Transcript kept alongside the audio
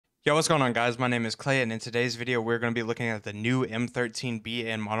Yo, what's going on, guys? My name is Klay, and in today's video, we're going to be looking at the new M13B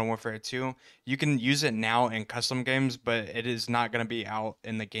in Modern Warfare 2. You can use it now in custom games, but it is not going to be out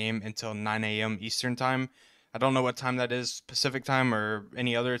in the game until 9 a.m. Eastern time. I don't know what time that is, Pacific time or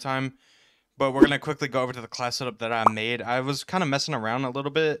any other time, but we're going to quickly go over to the class setup that I made. I was kind of messing around a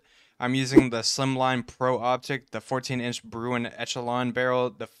little bit. I'm using the Slimline Pro Optic, the 14-inch Bruin Echelon barrel,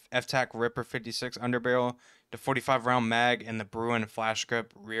 the F-Tac Ripper 56 underbarrel, the 45 round mag, and the Bruin Flash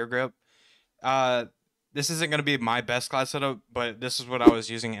Grip rear grip. Uh, this isn't going to be my best class setup, but this is what I was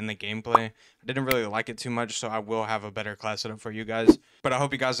using in the gameplay. I didn't really like it too much, so I will have a better class setup for you guys. But I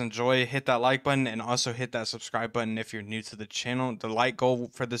hope you guys enjoy. Hit that like button and also hit that subscribe button if you're new to the channel. The like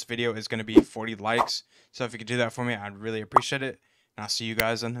goal for this video is going to be 40 likes. So if you could do that for me, I'd really appreciate it. And I'll see you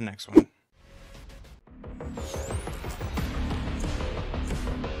guys in the next one.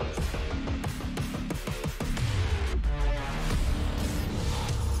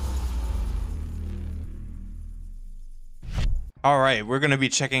 Alright, we're going to be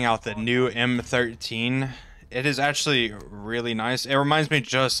checking out the new M13. It is actually really nice. It reminds me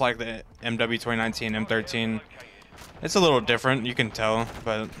just like the MW 2019 M13. It's a little different, you can tell,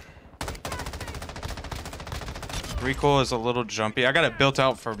 but recoil is a little jumpy. I got it built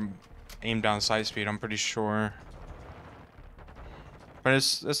out for aim down sight speed, I'm pretty sure. But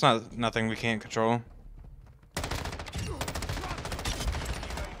it's not nothing we can't control.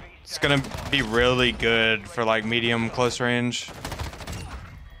 It's gonna be really good for like medium close range.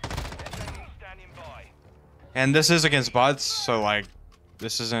 And this is against bots, so like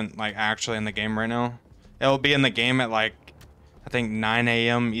this isn't like actually in the game right now. It'll be in the game at like I think 9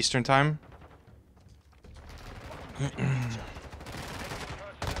 a.m. Eastern time.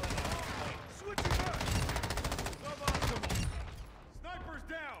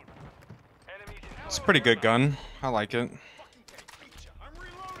 It's a pretty good gun. I like it.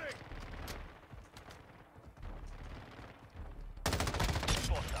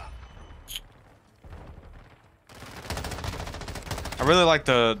 I really like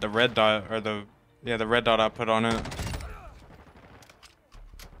the red dot, or the red dot I put on it.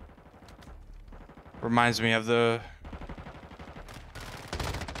 Reminds me of the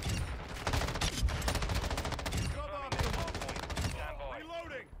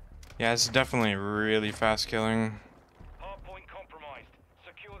yeah, it's definitely really fast killing. Hardpoint compromised.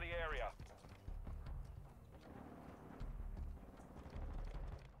 Secure the area.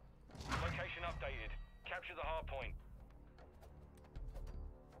 Location updated. Capture the hardpoint.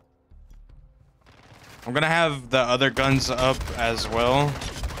 I'm gonna have the other guns up as well.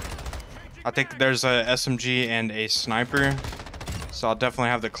 I think there's a SMG and a sniper, so I'll definitely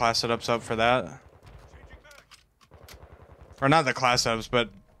have the class setups up for that. Or not the class setups, but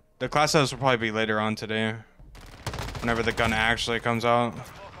the class setups will probably be later on today, whenever the gun actually comes out.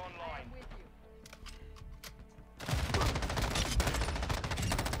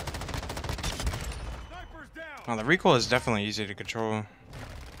 Oh, the recoil is definitely easy to control.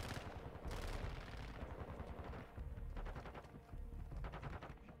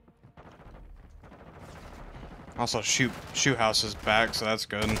 Also, shoot house is back, so that's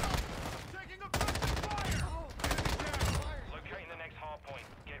good. Locating the next hardpoint.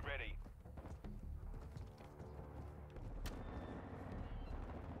 Get ready.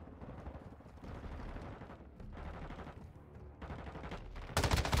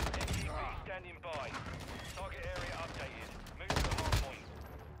 MW2 standing by. Target area updated. Move to the hardpoint.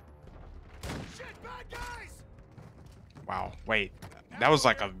 Shit, bad guys! Wow, wait. That was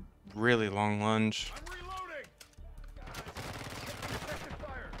like a really long lunge.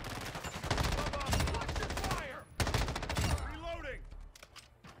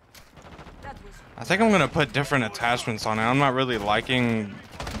 I think I'm gonna put different attachments on it. I'm not really liking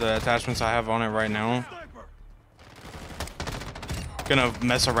the attachments I have on it right now. Gonna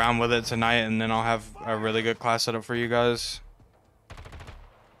mess around with it tonight, and then I'll have a really good class setup for you guys.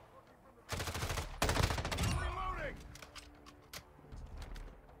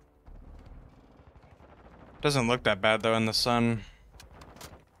 Doesn't look that bad though in the sun.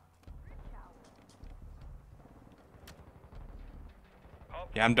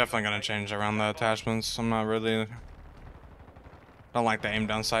 Yeah, I'm definitely gonna change around the attachments. I'm not really... Don't like the aim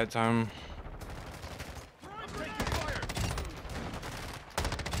down sight time.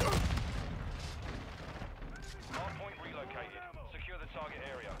 Hardpoint relocated. Secure the target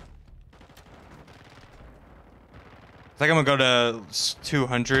area. I think I'm gonna go to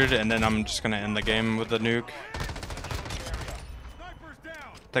 200 and then I'm just gonna end the game with the nuke.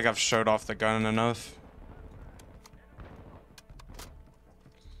 I think I've showed off the gun enough.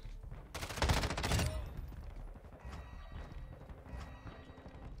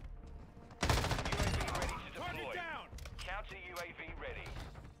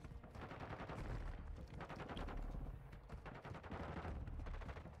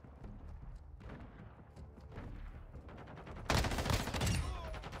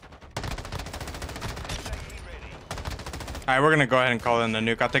 Alright, we're gonna go ahead and call in the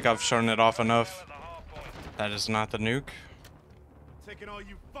nuke. I think I've shown it off enough. At the hard point. That is not the nuke. Taking all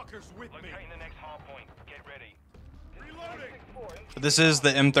you fuckers with me. Locating the next hard point. Get ready. Reloading. This is the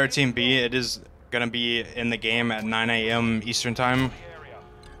M13B. It is gonna be in the game at 9 a.m. Eastern time. The area.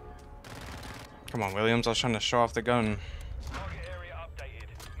 Come on, Williams. I was trying to show off the gun. Target area updated.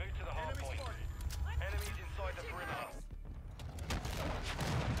 Move to the hard point. Enemies inside the perimeter.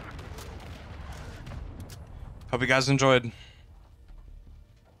 Hope you guys enjoyed.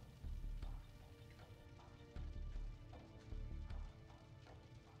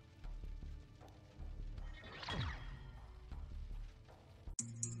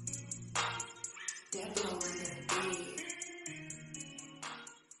 Dead